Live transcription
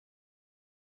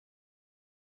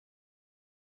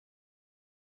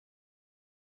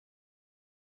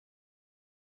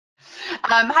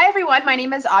Hi, everyone. My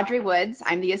name is Audrey Woods.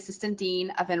 I'm the Assistant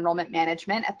Dean of Enrollment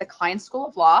Management at the Kline School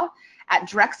of Law at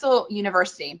Drexel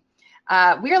University.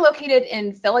 We are located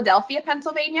in Philadelphia,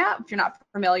 Pennsylvania. If you're not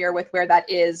familiar with where that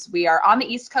is, we are on the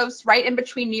East Coast, right in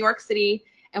between New York City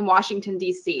and Washington,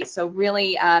 D.C. So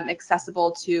really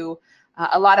accessible to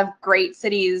a lot of great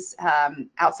cities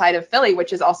outside of Philly,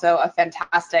 which is also a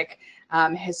fantastic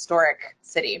historic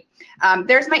city.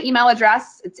 There's my email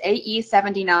address. It's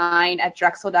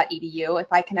ae79@drexel.edu. If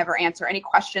I can ever answer any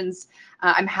questions,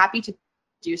 I'm happy to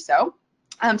do so.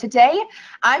 Today,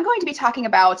 I'm going to be talking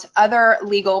about other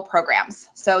legal programs.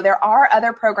 So there are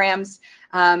other programs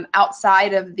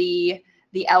outside of the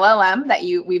LLM that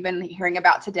we've been hearing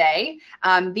about today.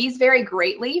 These vary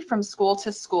greatly from school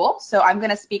to school, so I'm going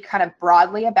to speak kind of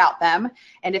broadly about them.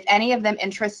 And if any of them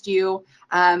interest you,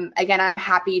 again, I'm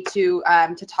happy to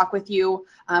talk with you,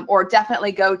 or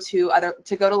definitely go to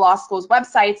law schools'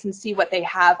 websites and see what they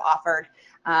have offered,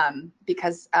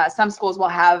 because some schools will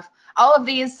have all of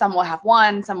these, some will have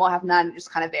one, some will have none. It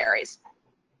just kind of varies.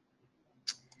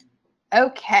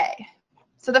 Okay.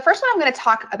 So the first one I'm going to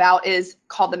talk about is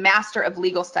called the Master of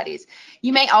Legal Studies.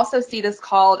 You may also see this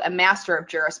called a Master of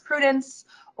Jurisprudence,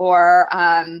 or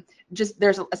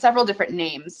there's several different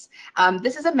names.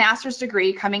 This is a master's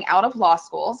degree coming out of law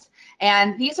schools,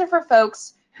 and these are for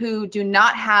folks who do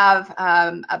not have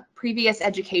a previous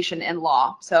education in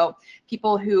law. So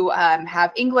people who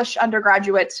have English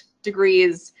undergraduate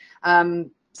degrees,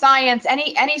 science,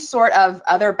 any sort of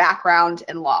other background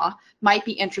in law might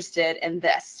be interested in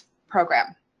this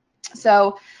program.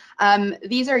 So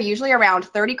these are usually around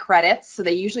 30 credits, so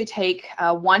they usually take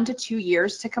 1 to 2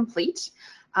 years to complete.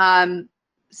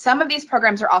 Some of these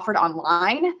programs are offered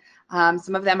online,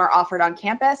 some of them are offered on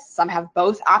campus, some have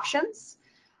both options.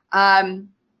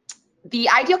 The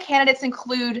ideal candidates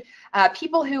include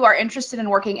people who are interested in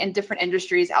working in different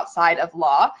industries outside of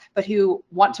law, but who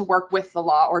want to work with the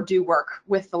law or do work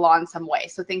with the law in some way.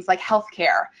 So things like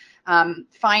healthcare,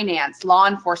 finance, law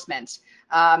enforcement,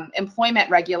 employment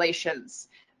regulations,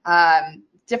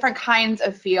 different kinds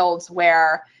of fields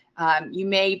where you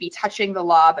may be touching the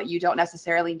law, but you don't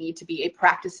necessarily need to be a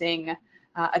practicing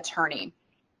attorney.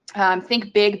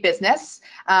 Think big business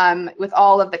with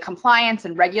all of the compliance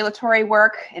and regulatory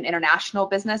work in international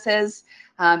businesses.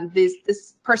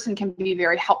 This person can be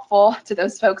very helpful to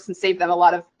those folks and save them a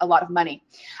lot of money.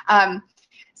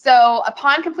 So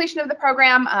upon completion of the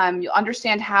program, you'll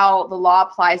understand how the law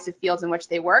applies to fields in which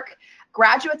they work.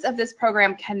 Graduates of this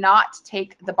program cannot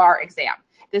take the bar exam.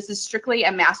 This is strictly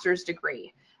a master's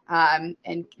degree,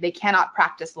 and they cannot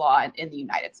practice law in the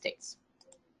United States.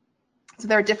 So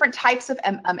there are different types of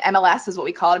MLS, is what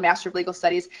we call it, a Master of Legal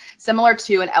Studies, similar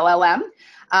to an LLM.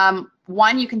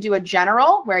 One, you can do a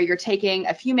general, where you're taking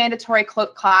a few mandatory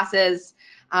classes,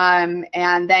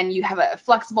 and then you have a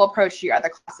flexible approach to your other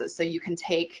classes. So you can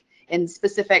take in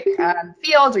specific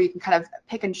fields, or you can kind of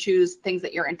pick and choose things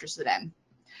that you're interested in.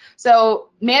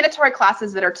 So mandatory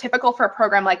classes that are typical for a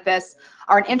program like this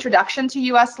are an introduction to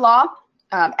U.S. law,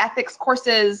 ethics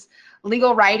courses,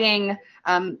 legal writing,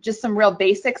 just some real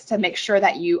basics to make sure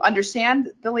that you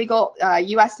understand the legal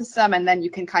U.S. system, and then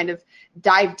you can kind of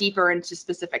dive deeper into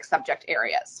specific subject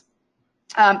areas.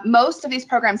 Most of these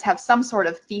programs have some sort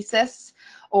of thesis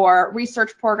or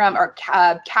research program or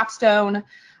capstone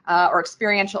or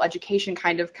experiential education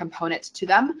kind of component to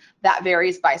them. That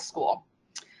varies by school.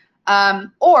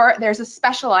 Or there's a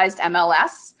specialized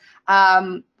MLS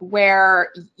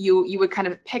where you would kind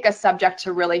of pick a subject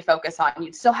to really focus on.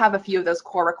 You'd still have a few of those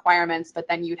core requirements, but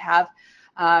then you'd have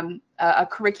a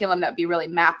curriculum that would be really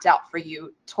mapped out for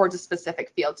you towards a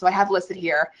specific field. So I have listed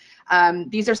here.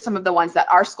 These are some of the ones that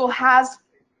our school has,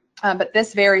 but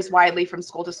this varies widely from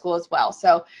school to school as well.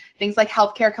 So things like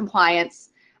healthcare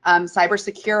compliance,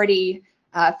 cybersecurity,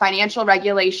 financial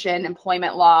regulation,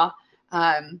 employment law.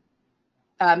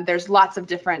 There's lots of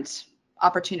different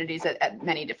opportunities at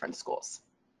many different schools.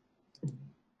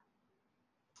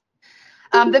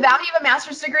 The value of a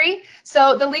master's degree.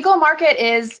 So the legal market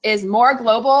is more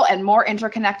global and more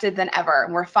interconnected than ever.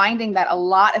 And we're finding that a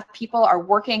lot of people are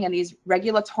working in these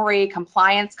regulatory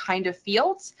compliance kind of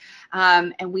fields.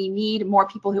 And we need more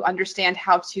people who understand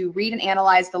how to read and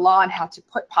analyze the law and how to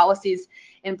put policies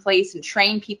in place and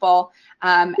train people.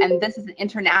 And this is an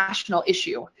international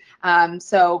issue.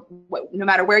 So no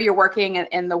matter where you're working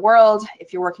in the world,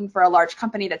 if you're working for a large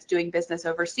company that's doing business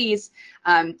overseas,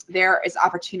 there is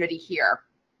opportunity here.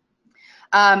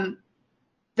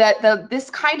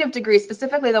 This kind of degree,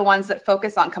 specifically the ones that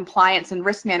focus on compliance and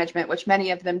risk management, which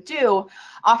many of them do,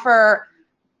 offer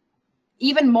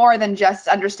even more than just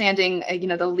understanding,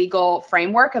 the legal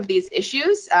framework of these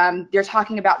issues. They're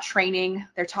talking about training.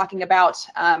 They're talking about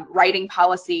writing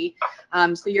policy.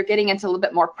 So you're getting into a little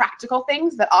bit more practical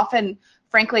things that often,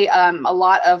 frankly, a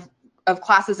lot of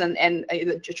classes and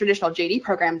the traditional JD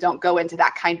program don't go into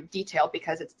that kind of detail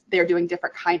because they're doing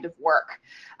different kind of work.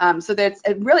 So that's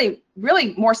really,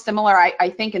 really more similar, I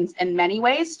think, in many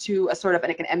ways to a sort of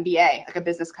like an MBA, like a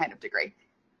business kind of degree.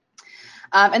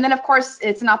 And then, of course,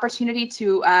 it's an opportunity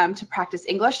to practice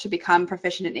English, to become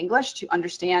proficient in English, to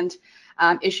understand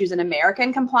issues in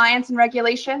American compliance and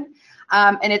regulation.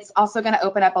 And it's also going to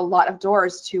open up a lot of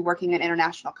doors to working in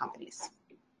international companies.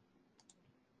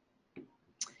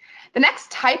 The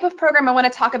next type of program I want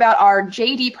to talk about are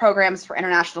JD programs for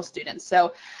international students.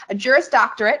 So a Juris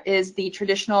Doctorate is the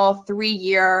traditional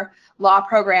 3-year law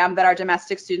program that our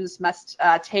domestic students must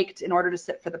take in order to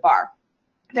sit for the bar.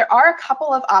 There are a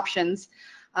couple of options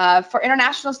for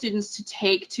international students to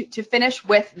take to finish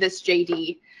with this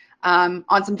JD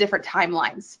on some different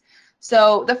timelines.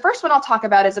 So the first one I'll talk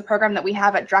about is a program that we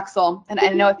have at Drexel, and I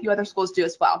know a few other schools do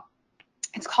as well.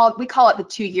 We call it the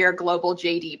 2-year global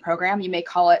JD program. You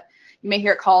may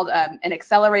hear it called an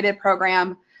accelerated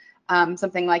program,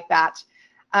 something like that.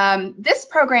 This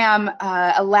program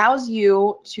allows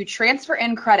you to transfer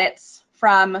in credits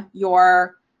from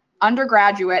your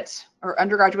undergraduate or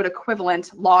undergraduate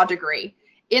equivalent law degree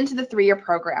into the 3-year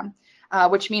program,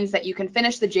 which means that you can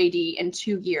finish the JD in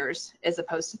 2 years as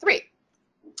opposed to 3.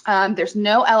 There's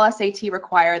no LSAT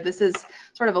required. This is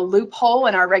sort of a loophole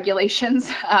in our regulations,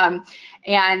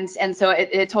 and so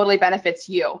it totally benefits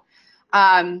you.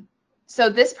 So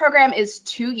this program is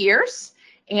 2 years,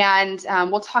 and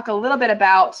we'll talk a little bit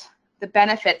about the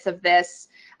benefits of this.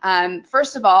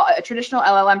 First of all, a traditional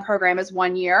LLM program is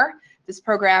 1 year. This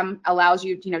program allows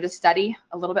you, to study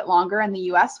a little bit longer in the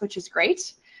U.S., which is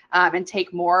great, and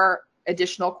take more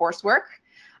additional coursework.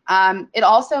 It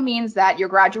also means that you're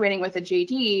graduating with a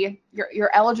JD,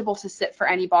 you're eligible to sit for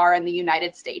any bar in the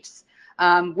United States,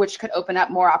 which could open up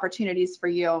more opportunities for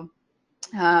you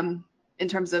in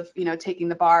terms of, taking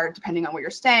the bar, depending on where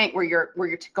you're staying, where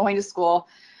you're going to school,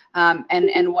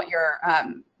 and what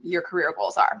your career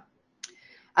goals are.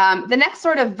 The next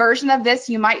sort of version of this,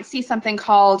 you might see something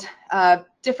called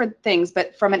different things,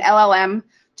 but from an LLM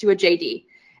to a JD.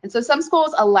 And so some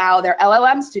schools allow their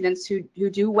LLM students who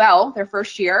do well their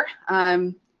first year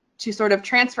to sort of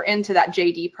transfer into that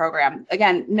JD program.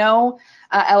 Again, no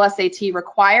LSAT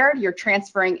required. You're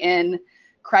transferring in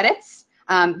credits.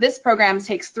 This program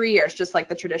takes 3 years, just like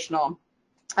the traditional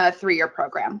 3-year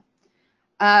program.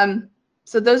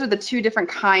 So those are the 2 different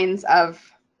kinds of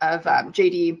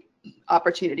JD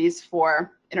opportunities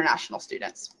for international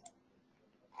students.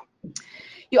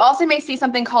 You also may see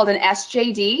something called an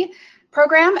SJD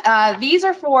program. These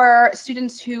are for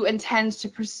students who intend to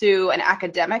pursue an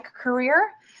academic career.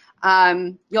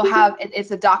 You'll have, it's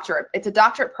a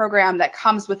doctorate program that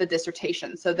comes with a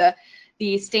dissertation. So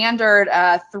the standard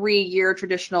 3-year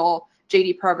traditional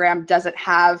JD program doesn't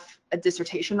have a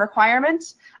dissertation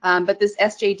requirement, but this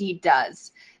SJD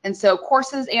does. And so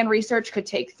courses and research could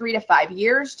take 3 to 5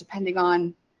 years, depending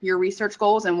on your research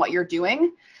goals and what you're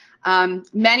doing.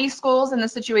 Many schools in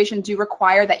this situation do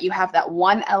require that you have that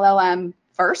 1 LLM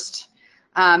first.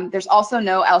 There's also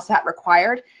no LSAT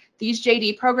required. These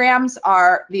JD programs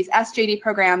these SJD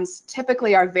programs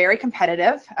typically are very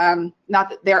competitive. Not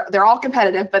that they're all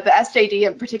competitive, but the SJD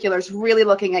in particular is really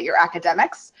looking at your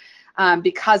academics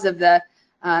because of the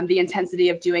intensity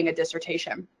of doing a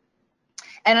dissertation.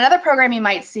 And another program you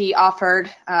might see offered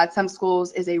at some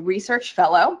schools is a research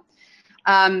fellow.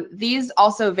 These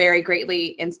also vary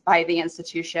greatly by the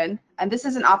institution, and this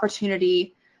is an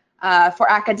opportunity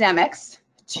for academics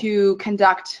to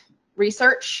conduct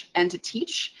research and to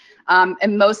teach.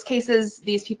 In most cases,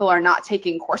 these people are not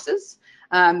taking courses.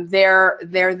 They're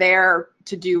there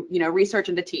to do research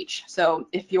and to teach. So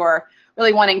if you're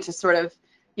really wanting to sort of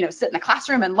sit in the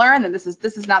classroom and learn, then this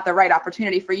is not the right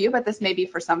opportunity for you, but this may be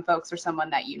for some folks or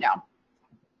someone that you know.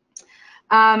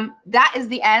 That is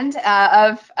the end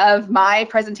of my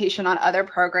presentation on other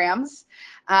programs.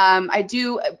 I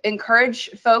do encourage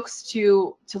folks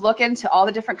to look into all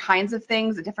the different kinds of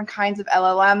things, the different kinds of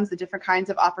LLMs, the different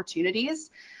kinds of opportunities,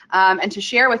 and to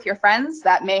share with your friends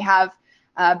that may have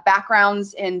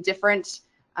backgrounds in different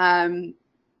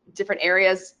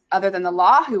areas other than the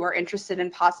law who are interested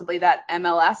in possibly that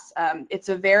MLS. It's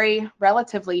a very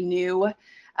relatively new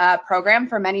program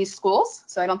for many schools,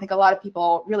 so I don't think a lot of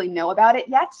people really know about it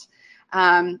yet.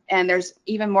 And there's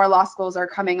even more law schools are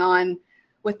coming on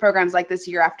with programs like this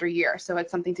year after year, so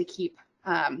it's something to keep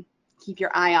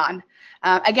your eye on.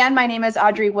 Again, my name is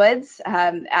Audrey Woods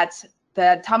at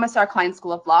the Thomas R. Kline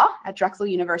School of Law at Drexel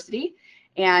University.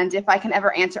 And if I can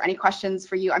ever answer any questions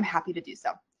for you, I'm happy to do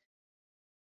so.